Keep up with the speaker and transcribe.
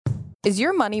Is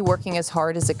your money working as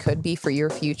hard as it could be for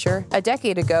your future? A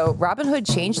decade ago, Robinhood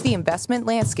changed the investment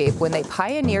landscape when they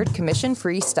pioneered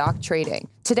commission-free stock trading.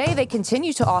 Today, they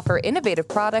continue to offer innovative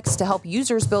products to help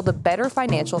users build a better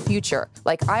financial future,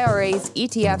 like IRAs,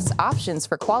 ETFs, options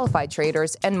for qualified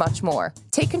traders, and much more.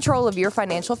 Take control of your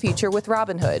financial future with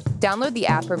Robinhood. Download the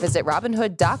app or visit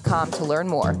Robinhood.com to learn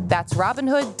more. That's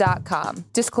Robinhood.com.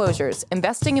 Disclosures.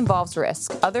 Investing involves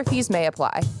risk. Other fees may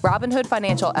apply. Robinhood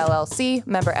Financial LLC,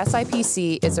 member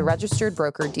SIPC, is a registered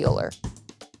broker-dealer.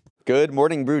 Good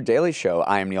Morning Brew Daily Show.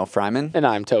 I am Neil Fryman. And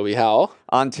I'm Toby Howell.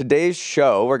 On today's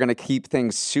show, we're going to keep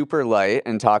things super light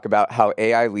and talk about how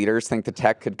AI leaders think the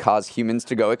tech could cause humans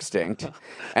to go extinct.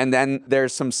 And then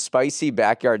there's some spicy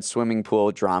backyard swimming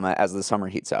pool drama as the summer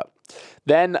heats up.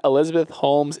 Then Elizabeth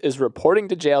Holmes is reporting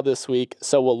to jail this week,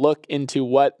 so we'll look into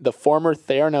what the former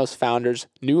Theranos founder's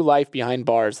new life behind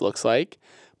bars looks like,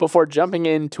 before jumping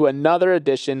into another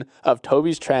edition of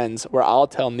Toby's Trends, where I'll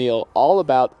tell Neil all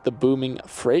about the booming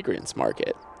fragrance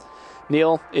market.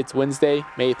 Neil, it's Wednesday,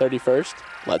 May 31st.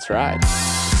 Let's ride.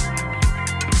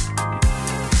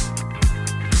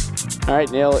 All right,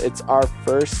 Neil, it's our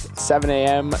first 7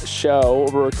 a.m. show.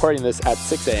 We're recording this at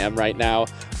 6 a.m. right now.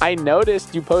 I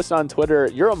noticed you posted on Twitter,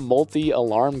 you're a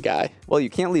multi-alarm guy. Well, you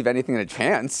can't leave anything to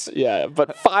chance. Yeah,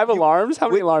 but 5 alarms? How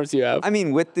many alarms do you have? I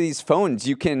mean, with these phones,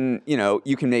 you can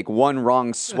make one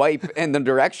wrong swipe in the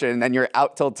direction and you're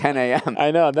out till 10 a.m. I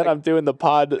know, and then I'm doing the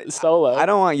pod solo. I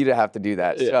don't want you to have to do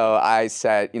that. Yeah. So I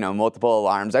set, multiple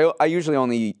alarms. I usually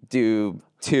only do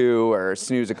 2 or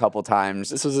snooze a couple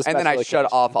times. This was a and then I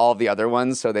shut off all of the other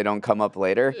ones so they don't come up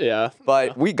later. Yeah.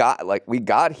 But we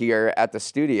got here at the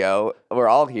studio. We're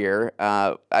all here.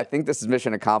 I think this is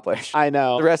mission accomplished. I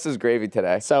know. The rest is gravy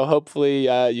today. So hopefully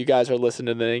you guys are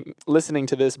listening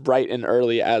to this bright and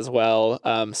early as well.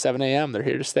 7 a.m. They're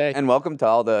here to stay. And welcome to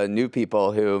all the new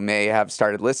people who may have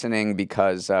started listening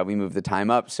because we moved the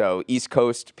time up. So East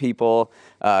Coast people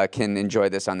can enjoy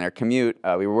this on their commute.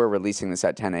 We were releasing this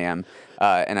at 10 a.m.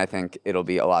 And I think it'll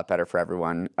be a lot better for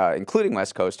everyone, including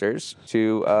West Coasters,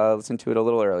 to listen to it a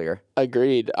little earlier.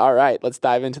 Agreed. All right, let's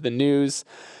dive into the news.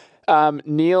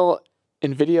 Neil,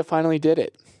 Nvidia finally did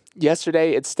it.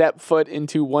 Yesterday, it stepped foot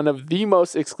into one of the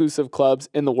most exclusive clubs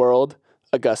in the world,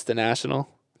 Augusta National.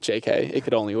 JK, it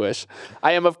could only wish.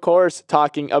 I am, of course,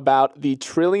 talking about the $1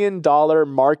 trillion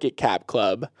market cap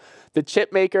club. The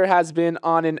chip maker has been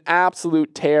on an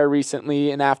absolute tear recently,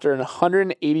 and after a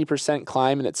 180%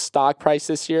 climb in its stock price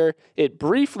this year, it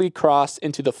briefly crossed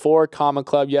into the 4 comma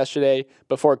club yesterday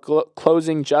before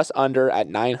closing just under at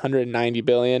 $990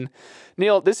 billion.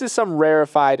 Neil, this is some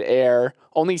rarefied air.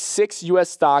 Only 6 U.S.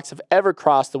 stocks have ever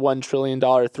crossed the $1 trillion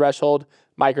threshold: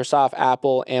 Microsoft,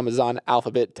 Apple, Amazon,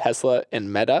 Alphabet, Tesla,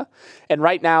 and Meta. And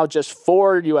right now, just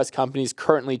 4 U.S. companies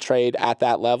currently trade at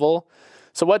that level.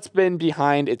 So what's been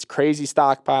behind its crazy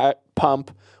stock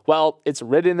pump? Well, it's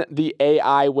ridden the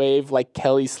AI wave like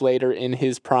Kelly Slater in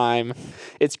his prime.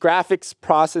 Its graphics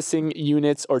processing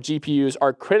units, or GPUs,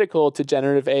 are critical to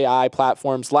generative AI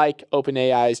platforms like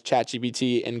OpenAI's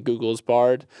ChatGPT and Google's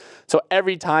Bard. So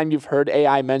every time you've heard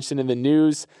AI mentioned in the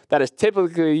news, that has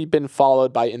typically been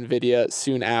followed by NVIDIA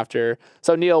soon after.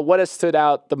 So Neil, what has stood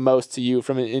out the most to you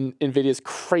from NVIDIA's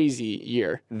crazy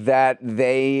year?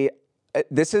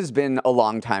 This has been a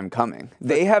long time coming.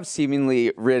 They have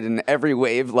seemingly ridden every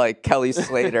wave like Kelly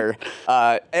Slater.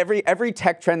 Every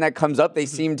tech trend that comes up, they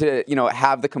seem to,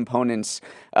 have the components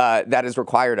that is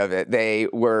required of it. They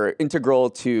were integral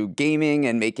to gaming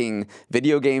and making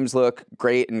video games look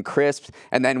great and crisp.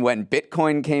 And then when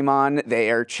Bitcoin came on,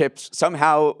 their chips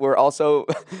somehow were also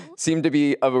seemed to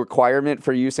be a requirement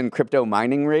for use in crypto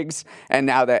mining rigs. And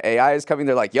now that AI is coming,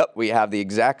 they're like, yep, we have the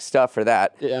exact stuff for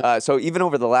that. Yeah. So even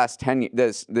over the last 10 years,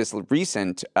 this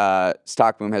recent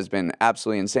stock boom has been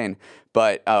absolutely insane.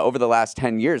 But over the last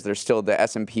 10 years, there's still the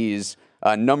S&P's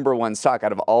number one stock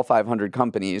out of all 500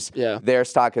 companies. Yeah. Their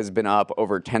stock has been up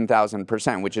over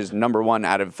 10,000%, which is number one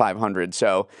out of 500.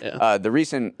 So the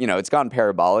recent, it's gone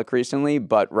parabolic recently,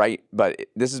 but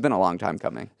this has been a long time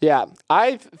coming. Yeah,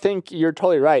 I think you're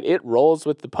totally right. It rolls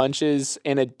with the punches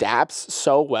and adapts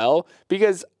so well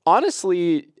because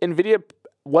honestly, NVIDIA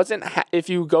wasn't, if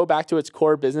you go back to its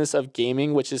core business of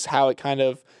gaming, which is how it kind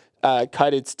of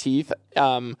cut its teeth,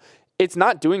 it's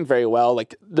not doing very well.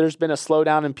 Like, there's been a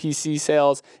slowdown in PC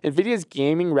sales. NVIDIA's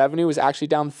gaming revenue was actually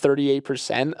down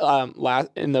 38%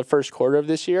 in the first quarter of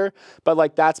this year,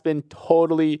 but that's been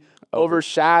totally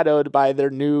overshadowed by their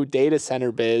new data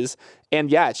center biz. And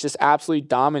yeah, it's just absolutely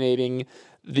dominating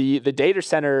the data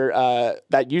center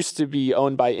that used to be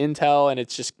owned by Intel, and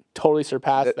it's just totally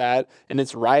surpassed that, and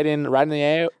it's riding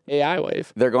the AI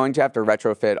wave. They're going to have to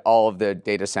retrofit all of the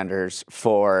data centers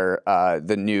for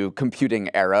the new computing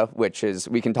era, which is,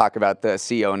 we can talk about the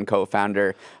CEO and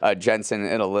co-founder, Jensen,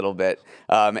 in a little bit.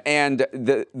 And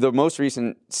the most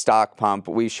recent stock pump,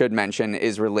 we should mention,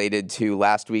 is related to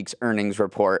last week's earnings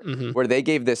report, where they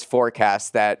gave this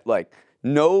forecast that, like,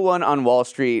 no one on Wall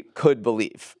Street could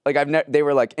believe. Like, they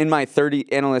were like,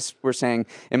 analysts were saying,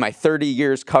 in my 30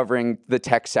 years covering the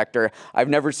tech sector, I've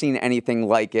never seen anything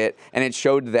like it. And it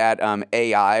showed that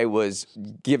AI was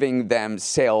giving them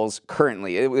sales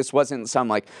currently. This wasn't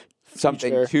something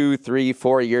 2, 3,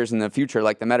 4 years in the future,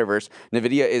 like the metaverse.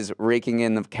 Nvidia is raking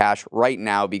in the cash right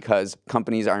now because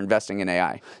companies are investing in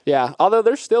AI. Yeah, although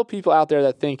there's still people out there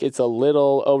that think it's a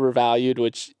little overvalued,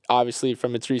 which obviously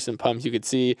from its recent pumps you could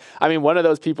see. I mean, one of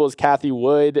those people is Kathy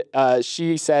Wood.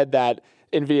 She said that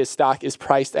Nvidia stock is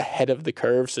priced ahead of the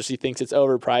curve, so she thinks it's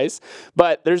overpriced.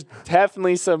 But there's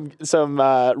definitely some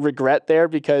regret there,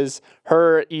 because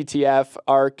her ETF,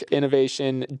 ARK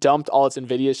Innovation, dumped all its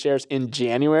Nvidia shares in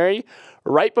January,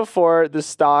 right before the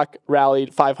stock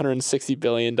rallied $560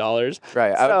 billion.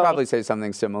 Right. I would probably say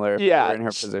something similar if we were in her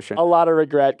position. A lot of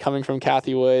regret coming from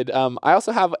Kathy Wood. I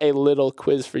also have a little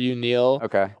quiz for you, Neil.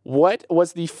 Okay. What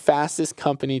was the fastest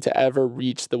company to ever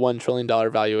reach the $1 trillion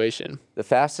valuation? The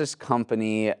fastest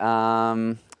company,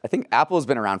 I think Apple's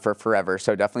been around for forever,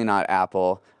 so definitely not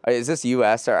Apple. Is this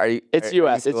U.S. or are you? It's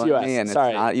U.S. It's U.S. And Sorry,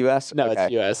 it's not U.S. No, okay.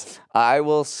 It's U.S. I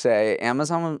will say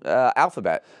Amazon,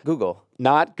 Alphabet, Google.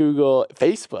 Not Google,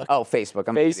 Facebook. Oh, Facebook.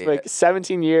 Facebook,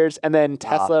 17 years, and then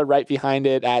Tesla right behind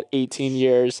it at 18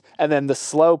 years. And then the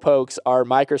slow pokes are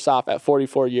Microsoft at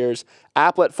 44 years,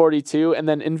 Apple at 42, and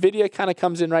then Nvidia kind of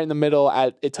comes in right in the middle.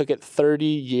 It took it 30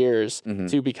 years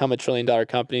to become a $1 trillion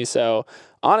company. So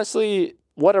honestly,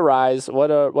 what a rise, what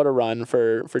a run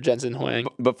for Jensen Huang.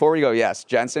 Before we go, yes,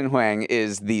 Jensen Huang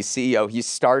is the CEO. He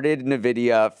started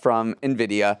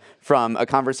Nvidia from a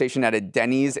conversation at a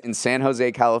Denny's in San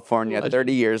Jose, California,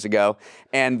 30 years ago.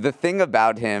 And the thing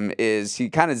about him is he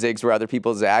kind of zigs where other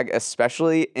people zag,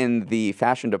 especially in the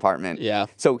fashion department. Yeah.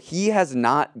 So he has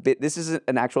not been, this is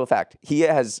an actual fact, he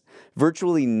has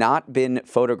virtually not been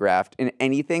photographed in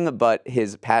anything but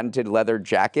his patented leather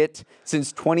jacket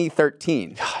since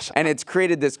 2013. Gosh. And it's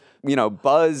created this,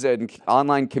 buzz and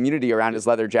online community around his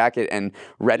leather jacket, and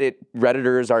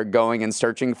Redditors are going and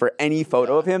searching for any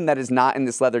photo of him that is not in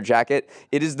this leather jacket.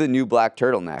 It is the new black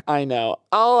turtleneck. I know.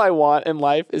 All I want in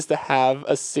life is to have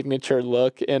a signature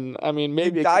look, and I mean,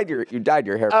 maybe you dyed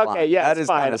your hair blonde. Okay, yeah, that it's is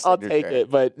fine. kind of I'll take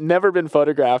it, but never been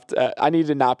photographed. I need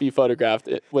to not be photographed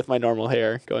with my normal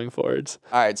hair going forwards.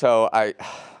 All right, so I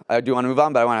do want to move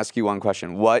on, but I want to ask you one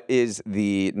question. What is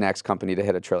the next company to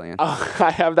hit $1 trillion? Oh, I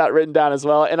have that written down as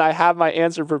well, and I have my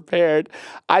answer prepared.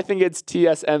 I think it's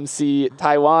TSMC,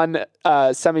 Taiwan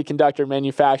Semiconductor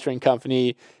Manufacturing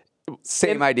Company.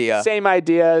 Same idea. Same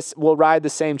ideas. Will ride the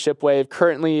same chip wave.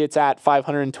 Currently, it's at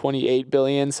 $528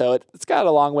 billion, so it's got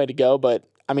a long way to go, but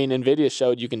I mean, Nvidia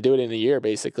showed you can do it in a year,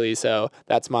 basically, so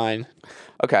that's mine.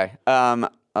 Okay.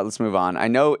 Let's move on. I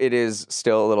know it is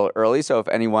still a little early, so if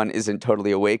anyone isn't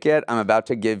totally awake yet, I'm about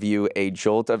to give you a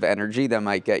jolt of energy that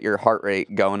might get your heart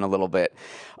rate going a little bit.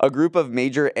 A group of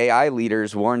major AI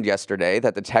leaders warned yesterday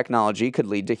that the technology could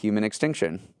lead to human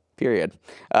extinction. Period.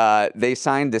 They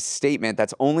signed this statement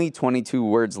that's only 22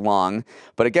 words long,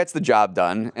 but it gets the job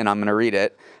done, and I'm going to read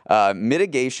it.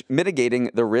 Mitigating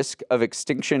the risk of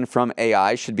extinction from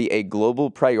AI should be a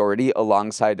global priority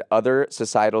alongside other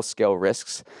societal scale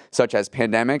risks, such as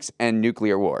pandemics and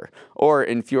nuclear war. Or,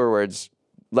 in fewer words,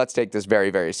 let's take this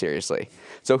very, very seriously.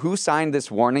 So who signed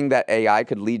this warning that AI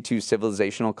could lead to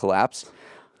civilizational collapse?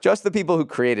 Just the people who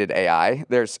created AI.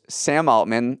 There's Sam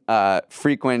Altman,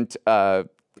 frequent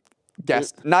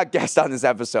not guest on this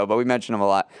episode, but we mention him a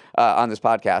lot on this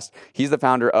podcast. He's the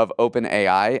founder of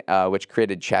OpenAI, which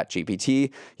created ChatGPT.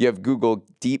 You have Google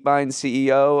DeepMind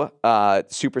CEO,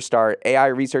 superstar AI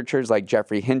researchers like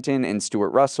Jeffrey Hinton and Stuart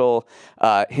Russell.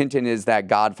 Hinton is that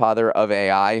godfather of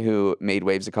AI who made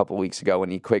waves a couple weeks ago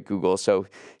when he quit Google, so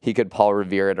he could Paul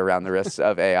Revere it around the risks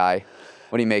of AI.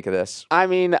 What do you make of this? I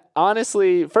mean,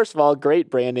 honestly, first of all, great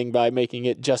branding by making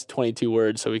it just 22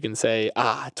 words so we can say,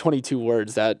 22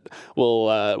 words that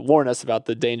will warn us about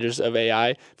the dangers of AI.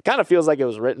 It kind of feels like it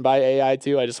was written by AI,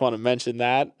 too. I just want to mention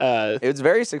that. It's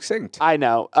very succinct. I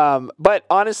know. But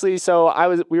honestly, so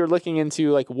we were looking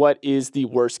into, like, what is the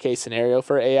worst case scenario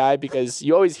for AI? Because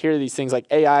you always hear these things like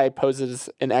AI poses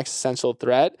an existential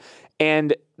threat.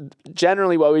 And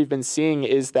generally what we've been seeing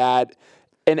is that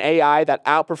an AI that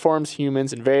outperforms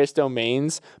humans in various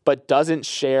domains, but doesn't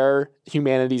share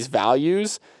humanity's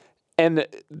values. And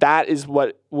that is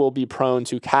what will be prone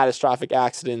to catastrophic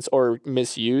accidents or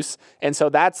misuse. And so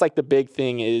that's like the big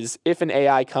thing is if an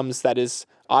AI comes that is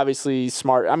obviously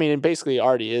smart, I mean, it basically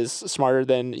already is smarter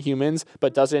than humans,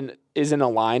 but isn't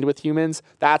aligned with humans,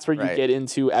 that's where you get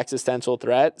into existential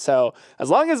threat. So as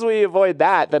long as we avoid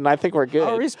that, then I think we're good.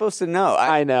 How are we supposed to know?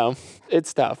 I know.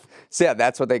 It's tough. So yeah,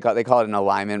 that's what they call it an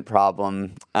alignment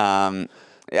problem.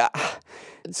 Yeah.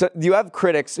 So you have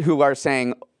critics who are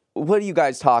saying, what are you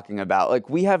guys talking about? Like,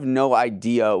 we have no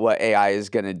idea what AI is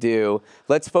going to do.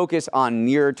 Let's focus on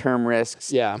near-term risks.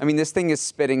 Yeah. I mean, this thing is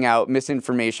spitting out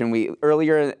misinformation.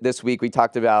 Earlier this week, we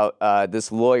talked about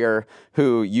this lawyer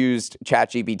who used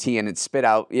ChatGPT, and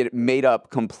it made up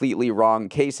completely wrong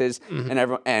cases.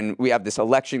 And we have this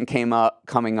election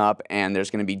coming up, and there's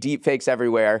going to be deepfakes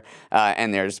everywhere,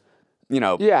 and there's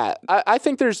Yeah, I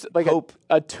think there's like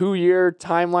a 2-year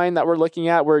timeline that we're looking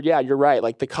at where, yeah, you're right,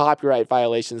 like the copyright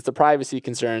violations, the privacy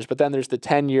concerns, but then there's the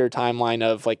 10-year timeline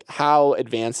of like how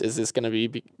advanced is this going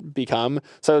to become?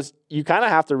 So you kind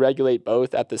of have to regulate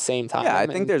both at the same time. Yeah, I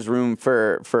think there's room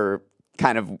for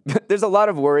kind of, there's a lot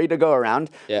of worry to go around.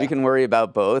 Yeah. We can worry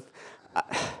about both.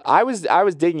 I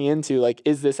was digging into like,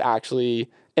 is this actually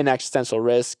an existential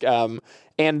risk?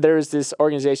 And there's this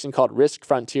organization called Risk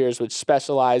Frontiers, which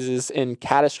specializes in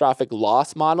catastrophic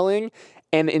loss modeling.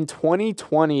 And in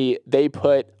 2020, they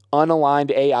put unaligned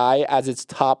AI as its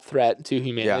top threat to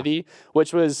humanity,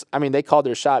 which was, I mean, they called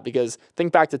their shot because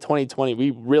think back to 2020, we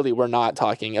really were not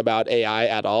talking about AI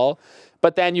at all.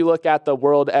 But then you look at the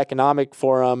World Economic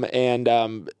Forum and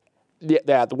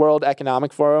the World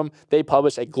Economic Forum, they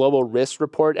publish a global risk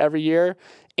report every year.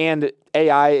 And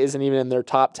AI isn't even in their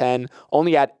top 10.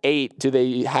 Only at 8 do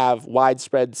they have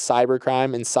widespread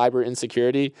cybercrime and cyber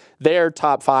insecurity. Their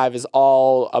top 5 is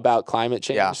all about climate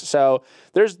change. Yeah. So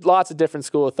there's lots of different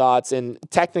school of thoughts. And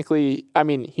technically, I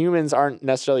mean, humans aren't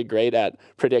necessarily great at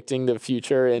predicting the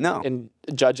future and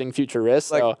judging future risks.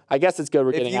 So I guess it's good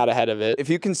we're getting out ahead of it. If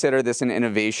you consider this an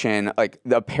innovation, like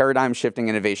the paradigm-shifting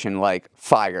innovation like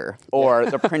fire or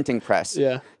the printing press,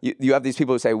 you have these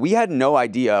people who say, we had no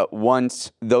idea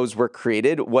once those were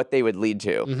created what they would lead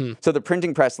to. So the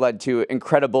printing press led to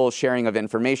incredible sharing of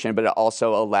information, but it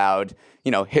also allowed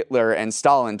Hitler and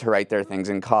Stalin to write their things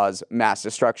and cause mass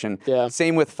destruction. Yeah.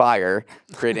 Same with fire,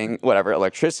 creating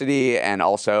electricity and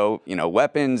also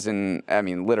weapons and I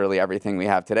mean literally everything we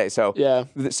have today. So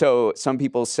so some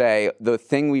people say the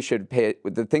thing we should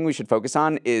focus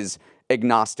on is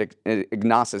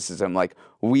agnosticism. Like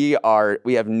we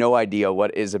have no idea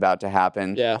what is about to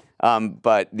happen.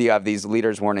 But you have these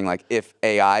leaders warning, like if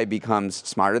AI becomes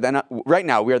smarter than right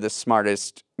now, we are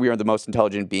the most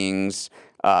intelligent beings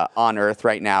on Earth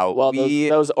right now. Well,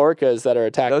 those orcas that are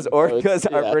attacking those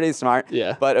orcas are pretty smart.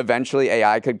 Yeah. But eventually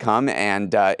AI could come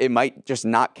and it might just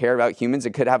not care about humans.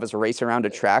 It could have us race around a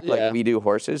track like we do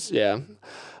horses. Yeah.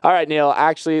 All right, Neil,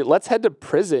 actually, let's head to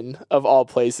prison, of all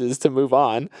places, to move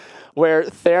on, where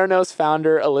Theranos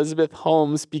founder Elizabeth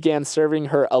Holmes began serving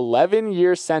her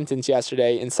 11-year sentence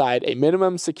yesterday inside a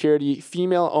minimum security,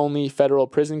 female-only federal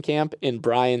prison camp in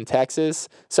Bryan, Texas.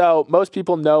 So most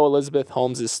people know Elizabeth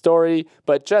Holmes' story,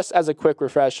 but just as a quick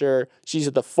refresher,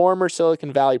 she's the former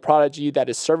Silicon Valley prodigy that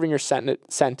is serving her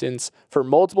sentence for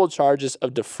multiple charges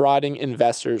of defrauding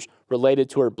investors related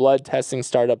to her blood testing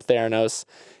startup Theranos.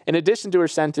 In addition to her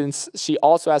sentence, she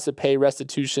also has to pay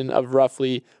restitution of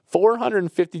roughly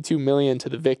 $452 million to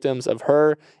the victims of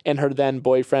her and her then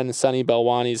boyfriend Sunny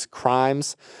Balwani's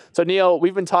crimes. So Neil,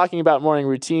 we've been talking about morning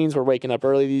routines. We're waking up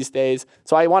early these days.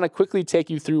 So I want to quickly take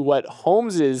you through what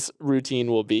Holmes's routine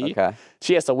will be. Okay.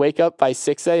 She has to wake up by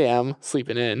 6 a.m.,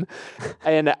 sleeping in,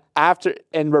 and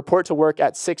report to work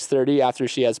at 6:30 after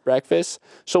she has breakfast.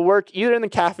 She'll work either in the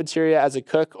cafeteria as a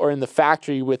cook or in the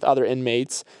factory with other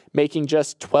inmates, making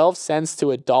just 12 cents to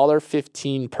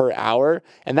 $1.15 per hour,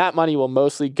 and that money will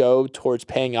mostly go towards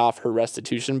paying off her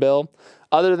restitution bill.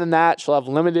 Other than that, she'll have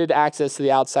limited access to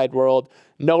the outside world,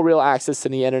 no real access to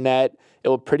the internet. It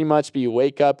will pretty much be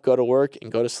wake up, go to work,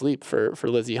 and go to sleep for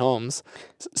Lizzie Holmes.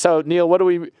 So, Neil, what do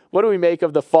we make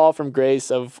of the fall from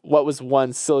grace of what was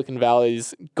once Silicon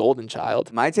Valley's golden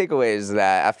child? My takeaway is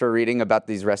that after reading about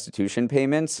these restitution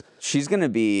payments, she's going to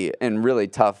be in really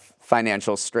tough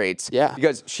financial straits. Yeah.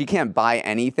 Because she can't buy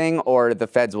anything or the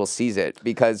feds will seize it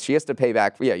because she has to pay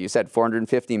back, you said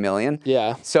 $450 million.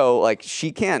 Yeah. So, like,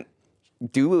 she can't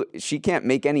she can't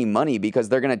make any money because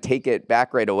they're going to take it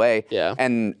back right away. Yeah.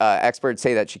 And experts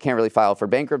say that she can't really file for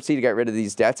bankruptcy to get rid of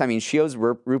these debts. I mean, she owes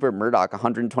Rupert Murdoch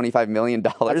 $125 million.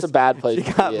 That's a bad place She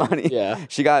to got be in. money. Yeah.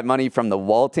 She got money from the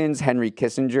Waltons, Henry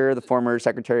Kissinger, the former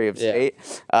Secretary of State.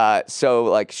 So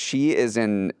like she is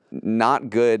in not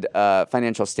good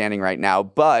financial standing right now,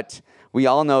 but we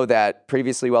all know that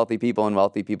previously wealthy people and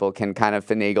wealthy people can kind of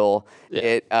finagle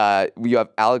it. You have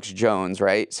Alex Jones,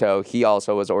 right? So he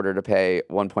also was ordered to pay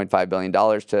 $1.5 billion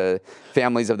to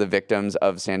families of the victims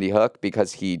of Sandy Hook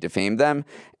because he defamed them.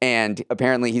 And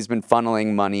apparently he's been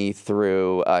funneling money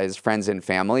through his friends and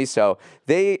family. So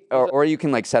or you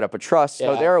can like set up a trust.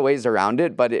 So there are ways around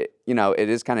it, but it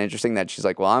is kind of interesting that she's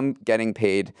like, well, I'm getting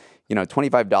paid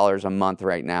 $25 a month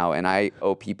right now, and I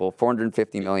owe people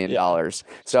 $450 million.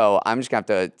 So I'm just going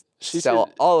to have to sell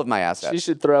all of my assets. She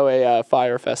should throw a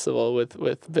fire festival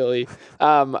with Billy.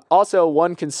 Also,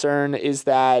 one concern is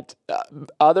that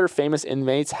other famous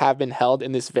inmates have been held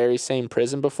in this very same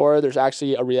prison before. There's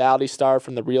actually a reality star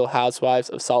from the Real Housewives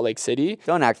of Salt Lake City.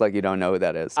 Don't act like you don't know who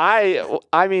that is.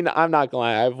 I mean, I'm not gonna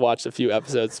lie. I've watched a few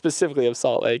episodes specifically of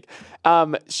Salt Lake.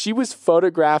 She was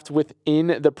photographed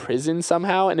within the prison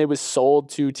somehow, and it was sold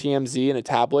to TMZ in a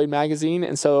tabloid magazine.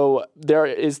 And so there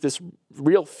is this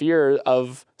real fear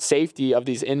of safety of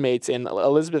these inmates, and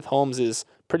Elizabeth Holmes is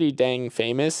pretty dang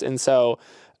famous, and so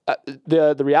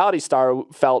the reality star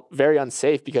felt very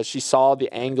unsafe because she saw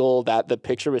the angle that the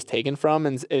picture was taken from,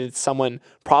 and it's someone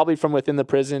probably from within the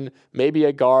prison, maybe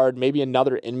a guard, maybe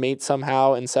another inmate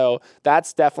somehow, and so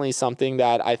that's definitely something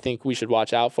that I think we should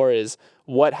watch out for is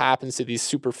what happens to these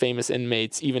super famous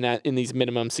inmates, even in these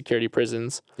minimum security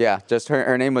prisons. Yeah, just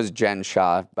her name was Jen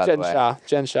Shah, by the way.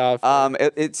 Jen Shah.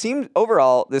 It seems,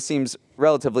 overall, this seems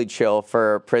relatively chill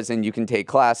for prison. You can take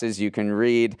classes, you can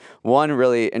read. One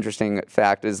really interesting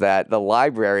fact is that the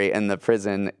library in the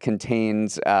prison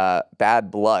contains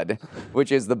Bad Blood,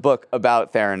 which is the book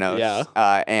about Theranos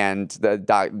and the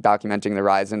documenting the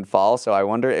rise and fall. So I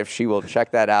wonder if she will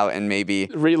check that out and maybe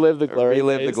relive the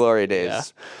glory days. Yeah.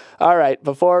 All right,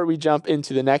 before we jump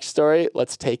into the next story,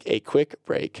 let's take a quick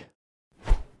break.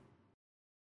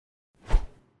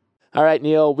 All right,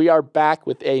 Neil, we are back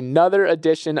with another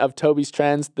edition of Toby's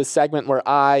Trends, the segment where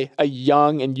I, a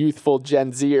young and youthful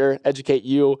Gen Zer, educate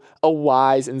you, a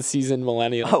wise and seasoned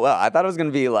millennial. Oh, well, I thought it was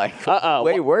going to be like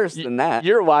way worse than that.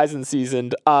 You're wise and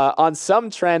seasoned on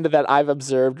some trend that I've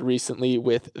observed recently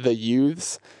with the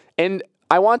youths. And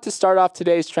I want to start off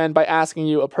today's trend by asking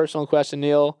you a personal question,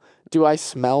 Neil. Do I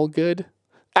smell good?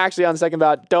 Actually, on second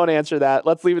thought, don't answer that.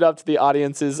 Let's leave it up to the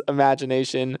audience's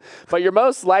imagination. But your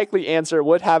most likely answer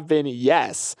would have been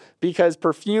yes, because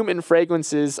perfume and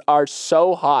fragrances are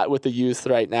so hot with the youth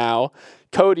right now.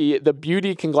 Coty, the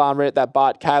beauty conglomerate that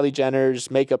bought Kylie Jenner's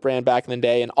makeup brand back in the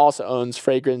day and also owns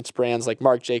fragrance brands like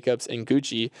Marc Jacobs and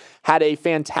Gucci, had a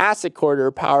fantastic quarter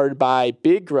powered by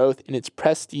big growth in its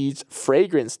prestige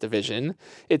fragrance division.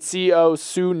 Its CEO,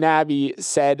 Sue Nabi,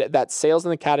 said that sales in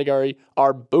the category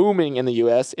are booming in the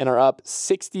U.S. and are up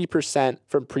 60%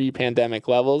 from pre-pandemic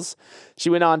levels. She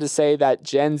went on to say that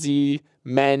Gen Z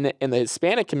men in the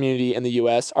Hispanic community in the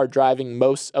U.S. are driving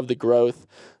most of the growth.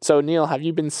 So, Neil, have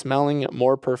you been smelling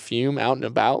more perfume out and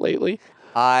about lately?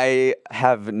 I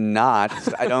have not.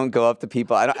 I don't go up to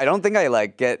people. I don't think I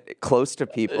like get close to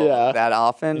people that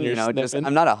often.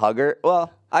 I'm not a hugger.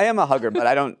 Well, I am a hugger, but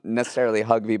I don't necessarily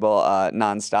hug people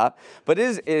nonstop. But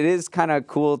it is kind of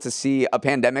cool to see a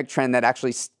pandemic trend that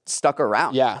actually stuck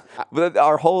around. Yeah. But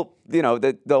our whole,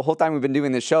 the whole time we've been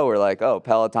doing this show, we're like, oh,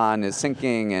 Peloton is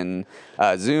sinking and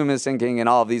Zoom is sinking and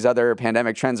all of these other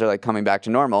pandemic trends are like coming back to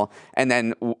normal. And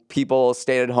then people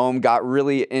stayed at home, got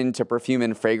really into perfume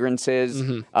and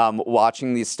fragrances,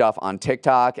 watching these stuff on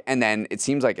TikTok. And then it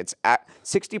seems like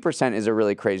 60% is a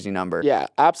really crazy number. Yeah,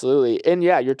 absolutely. And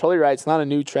yeah, you're totally right. It's not a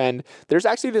new trend. There's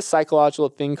actually this psychological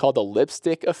thing called the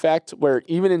lipstick effect, where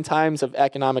even in times of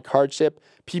economic hardship,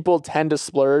 people tend to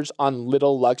splurge on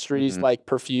little luxuries like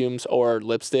perfumes or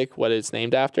lipstick, what it's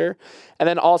named after. And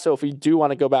then also, if we do want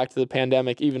to go back to the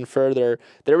pandemic even further,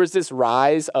 there was this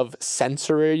rise of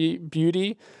sensory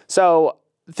beauty. So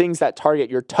things that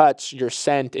target your touch, your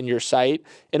scent, and your sight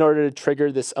in order to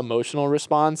trigger this emotional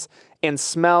response. And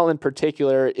smell in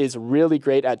particular is really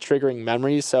great at triggering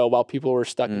memories. So while people were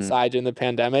stuck inside during the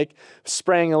pandemic,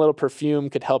 spraying a little perfume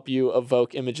could help you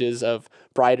evoke images of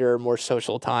brighter, more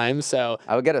social times. So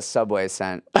I would get a Subway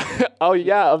scent. Oh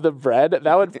yeah, of the bread.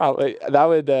 That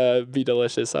would be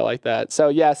delicious. I like that. So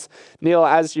yes, Neil,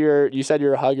 as you said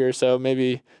you're a hugger, so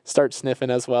maybe start sniffing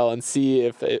as well and see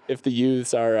if the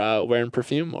youths are wearing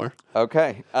perfume more.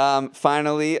 Okay.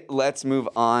 Finally, let's move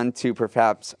on to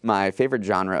perhaps my favorite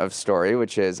genre of story. story,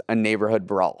 which is a neighborhood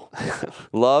brawl.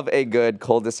 Love a good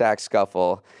cul-de-sac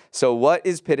scuffle. So what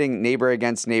is pitting neighbor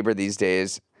against neighbor these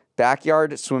days?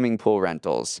 Backyard swimming pool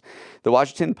rentals. The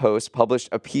Washington Post published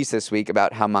a piece this week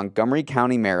about how Montgomery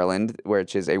County, Maryland,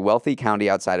 which is a wealthy county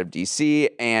outside of D.C.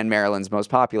 and Maryland's most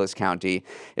populous county,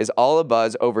 is all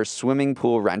abuzz over swimming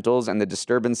pool rentals and the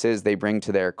disturbances they bring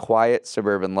to their quiet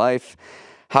suburban life.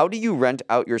 How do you rent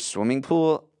out your swimming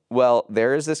pool? Well,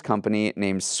 there is this company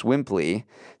named Swimply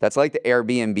that's like the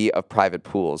Airbnb of private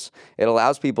pools. It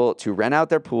allows people to rent out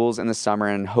their pools in the summer,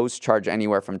 and hosts charge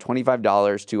anywhere from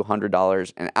 $25 to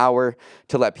 $100 an hour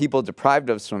to let people deprived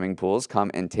of swimming pools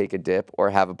come and take a dip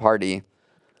or have a party.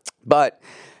 But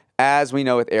as we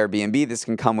know with Airbnb, this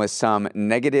can come with some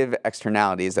negative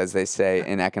externalities, as they say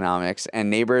in economics, and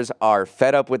neighbors are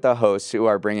fed up with the hosts who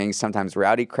are bringing sometimes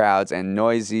rowdy crowds and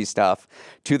noisy stuff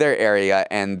to their area,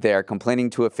 and they're complaining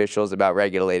to officials about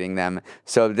regulating them.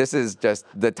 So this is just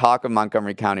the talk of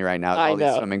Montgomery County right now, all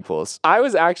these swimming pools. I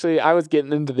was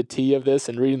getting into the tea of this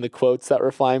and reading the quotes that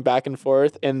were flying back and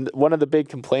forth, and one of the big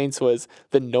complaints was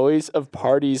the noise of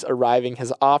parties arriving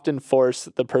has often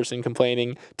forced the person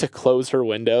complaining to close her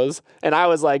windows. And I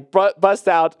was like, bust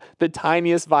out the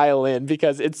tiniest violin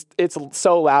because it's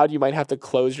so loud you might have to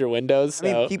close your windows. So.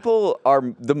 I mean, people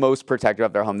are the most protective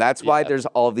of their home. That's why there's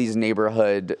all these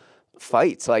neighborhood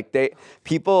fights. Like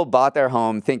people bought their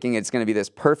home thinking it's going to be this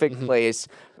perfect place,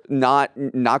 not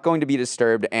going to be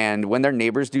disturbed. And when their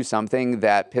neighbors do something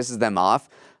that pisses them off,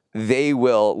 they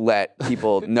will let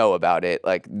people know about it.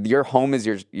 Like, your home is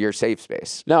your safe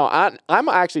space. No, I'm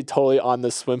actually totally on the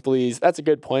Swimply's. That's a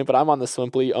good point, but I'm on the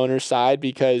Swimply owner's side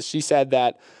because she said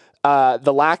that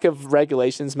the lack of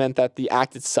regulations meant that the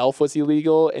act itself was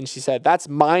illegal. And she said that's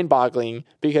mind-boggling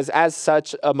because as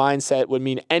such a mindset would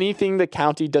mean anything the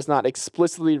county does not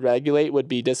explicitly regulate would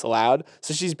be disallowed.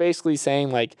 So she's basically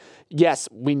saying, like, yes,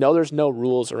 we know there's no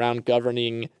rules around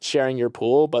governing sharing your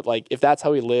pool, but like if that's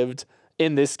how we lived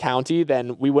in this county,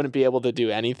 then we wouldn't be able to do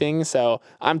anything. So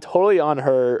I'm totally on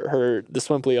the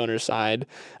Swimply owner's side.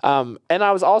 And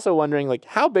I was also wondering, like,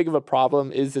 how big of a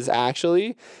problem is this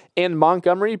actually? And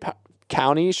Montgomery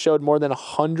County showed more than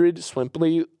 100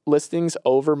 Swimply listings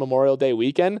over Memorial Day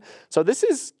weekend. So this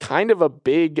is kind of a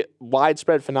big,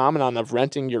 widespread phenomenon of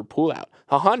renting your pool out.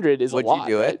 100 is a lot. Would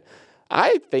you do it?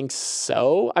 I think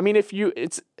so. I mean,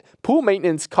 pool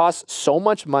maintenance costs so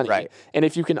much money. Right. And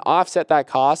if you can offset that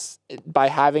cost by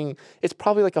having, it's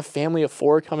probably like a family of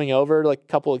 4 coming over, like a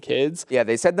couple of kids. Yeah,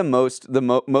 they said the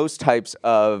most types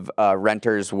of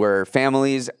renters were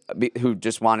families who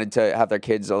just wanted to have their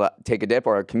kids take a dip,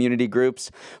 or community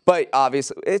groups. But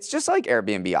obviously, it's just like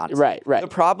Airbnb, honestly. Right. The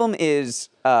problem is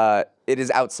it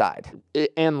is outside.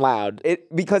 And loud.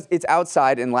 Because it's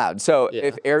outside and loud. So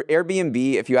if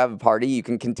Airbnb, if you have a party, you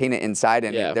can contain it inside,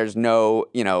 and there's no,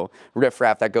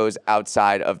 riffraff that goes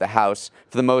outside of the house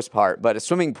for the most part. But a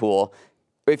swimming pool,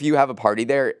 if you have a party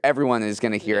there, everyone is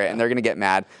going to hear it and they're going to get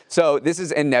mad. So this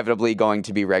is inevitably going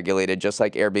to be regulated, just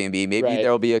like Airbnb. Maybe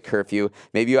there will be a curfew.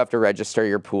 Maybe you have to register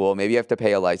your pool. Maybe you have to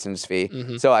pay a license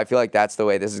fee. So I feel like that's the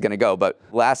way this is going to go. But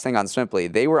last thing on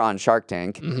Swimply, they were on Shark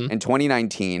Tank in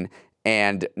 2019,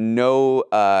 and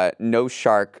no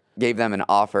shark gave them an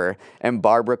offer, and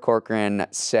Barbara Corcoran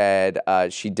said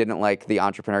she didn't like the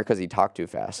entrepreneur because he talked too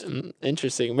fast.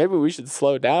 Interesting. Maybe we should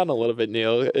slow down a little bit,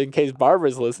 Neil, in case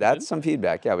Barbara's listening. That's some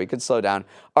feedback. Yeah, we could slow down.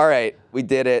 All right, we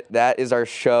did it. That is our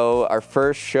show, our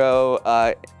first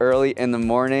show early in the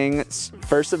morning.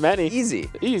 First of many. Easy.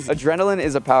 Easy. Adrenaline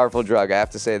is a powerful drug, I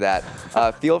have to say that.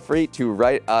 Feel free to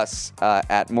write us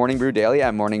at Morning Brew Daily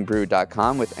at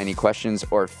morningbrew.com with any questions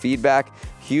or feedback.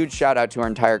 Huge shout out to our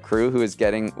entire crew who is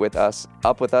getting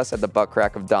up with us at the butt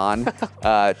crack of dawn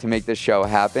to make this show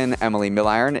happen. Emily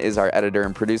Milliron is our editor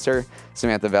and producer.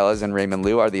 Samantha Velez and Raymond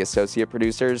Liu are the associate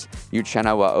producers.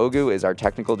 Uchenna Waogu is our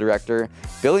technical director.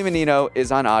 Billy Menino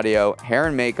is on audio. Hair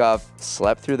and makeup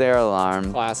slept through their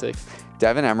alarm. Classic.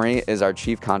 Devin Emery is our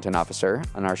chief content officer,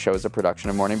 and our show is a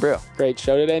production of Morning Brew. Great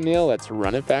show today, Neil. Let's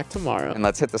run it back tomorrow. And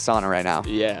let's hit the sauna right now.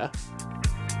 Yeah.